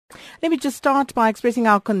Let me just start by expressing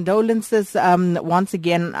our condolences once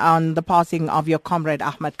again on the passing of your comrade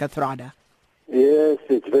Ahmed Kathrada. Yes,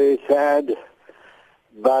 it's very sad,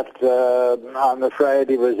 but I'm afraid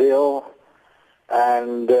he was ill,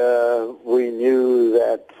 and we knew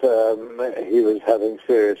that he was having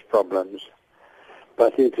serious problems.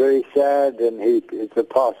 But it's very sad, and it's the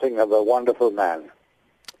passing of a wonderful man.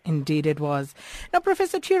 Indeed it was. Now,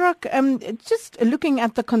 Professor Chirag, just looking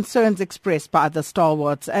at the concerns expressed by the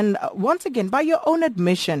stalwarts, and once again, by your own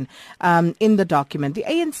admission in the document, the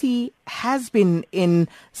ANC has been in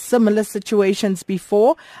similar situations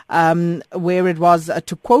before, where it was,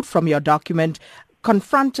 to quote from your document,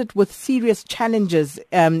 confronted with serious challenges,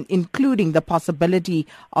 including the possibility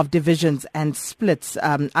of divisions and splits,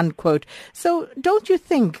 unquote. So don't you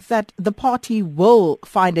think that the party will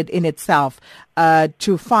find it in itself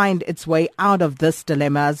to find its way out of this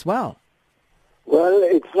dilemma as well? Well,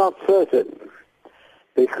 it's not certain,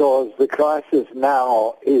 because the crisis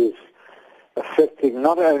now is affecting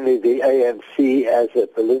not only the ANC as a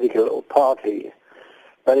political party,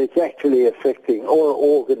 but it's actually affecting all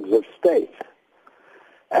organs of state.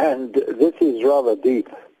 And this is rather deep.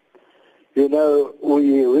 You know,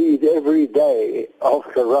 we read every day of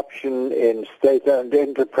corruption in state-owned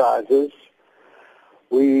enterprises.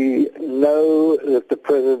 We know that the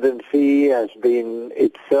presidency has been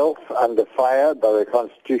itself under fire by the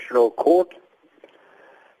Constitutional Court.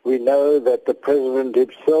 We know that the president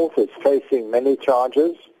himself is facing many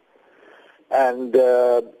charges, and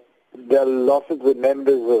a lot of the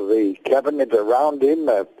members of the cabinet around him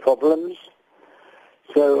have problems.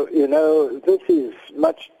 So, you know, this is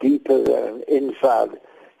much deeper than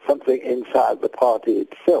something inside the party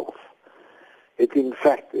itself. It, in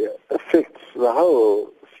fact, affects the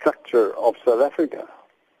whole structure of South Africa.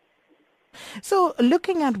 So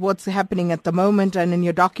looking at what's happening at the moment, and in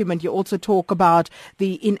your document you also talk about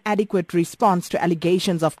the inadequate response to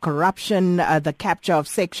allegations of corruption, the capture of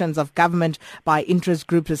sections of government by interest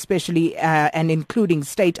groups, especially and including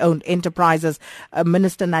state-owned enterprises.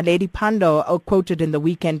 Minister Naledi Pandor, quoted in the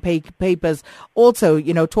weekend papers, also,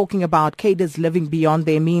 you know, talking about cadres living beyond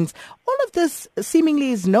their means. All of this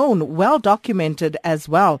seemingly is known, well documented as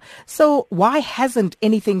well. So why hasn't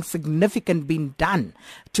anything significant been done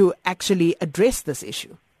to actually address this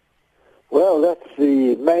issue? Well, that's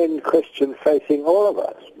the main question facing all of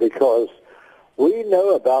us, because we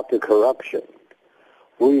know about the corruption.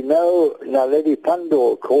 We know Naledi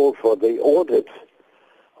Pandor called for the audit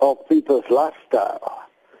of people's lifestyle,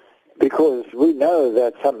 because we know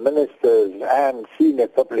that some ministers and senior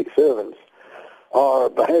public servants are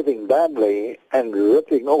behaving badly and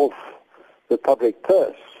ripping off the public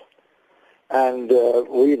purse. And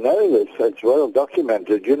we know this, it's well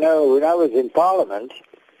documented. You know, when I was in Parliament,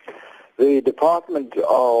 the Department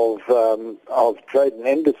of Trade and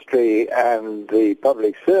Industry and the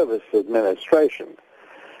Public Service Administration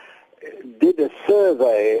did a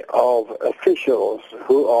survey of officials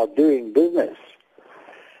who are doing business.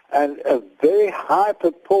 And a very high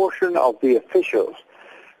proportion of the officials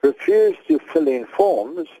refused to fill in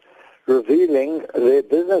forms revealing their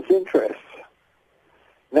business interests.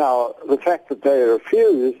 Now, the fact that they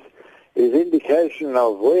refused is indication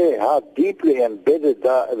of how deeply embedded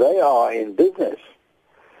they are in business.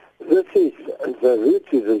 This is the route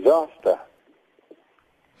to disaster.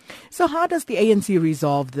 So how does the ANC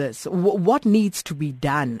resolve this? What needs to be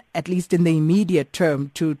done, at least in the immediate term,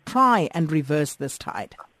 to try and reverse this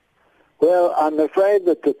tide? Well, I'm afraid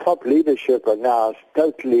that the top leadership are now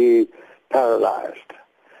totally paralyzed.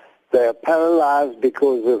 They are paralyzed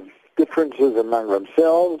because of differences among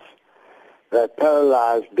themselves. They're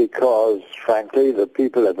paralyzed because, frankly, the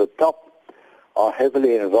people at the top are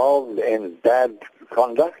heavily involved in bad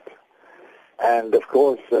conduct and, of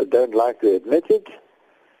course, don't like to admit it.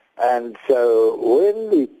 And so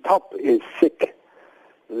when the top is sick,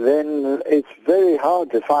 then it's very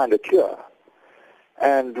hard to find a cure.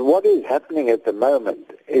 And what is happening at the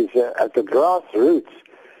moment is at the grassroots.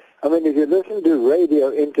 I mean, if you listen to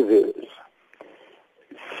radio interviews,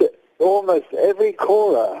 almost every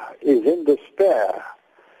caller is in despair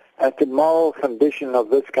at the moral condition of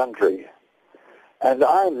this country. And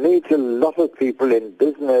I meet a lot of people in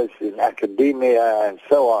business, in academia, and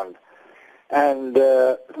so on. And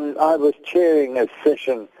I was chairing a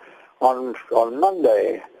session on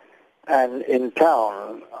Monday, and in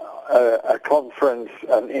town, a conference,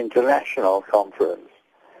 an international conference.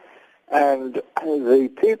 And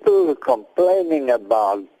the people complaining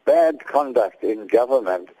about bad conduct in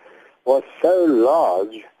government was so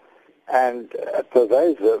large and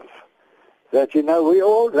pervasive that, you know, we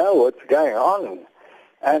all know what's going on.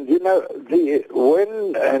 And, you know,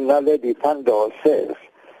 when Naledi Pandor says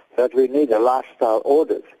that we need a lifestyle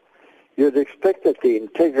audit, you'd expect that the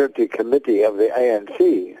Integrity Committee of the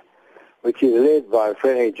ANC, which is led by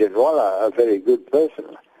Frene Ginwala, a very good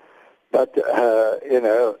person, but,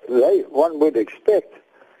 one would expect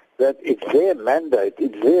that it's their mandate,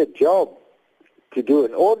 it's their job to do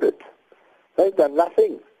an audit. They've done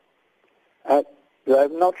nothing. They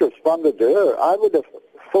have not responded to her. I would have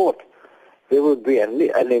thought there would be an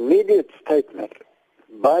immediate statement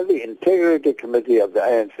by the Integrity Committee of the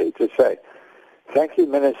ANC to say, thank you,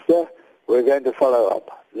 Minister, we're going to follow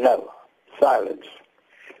up. No, silence.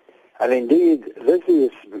 And indeed, this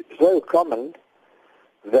is so common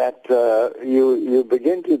that you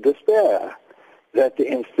begin to despair that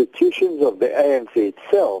the institutions of the ANC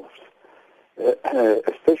itself,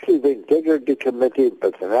 especially the Integrity Committee,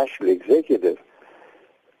 but the National Executive,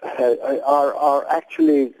 are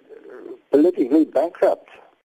actually politically bankrupt.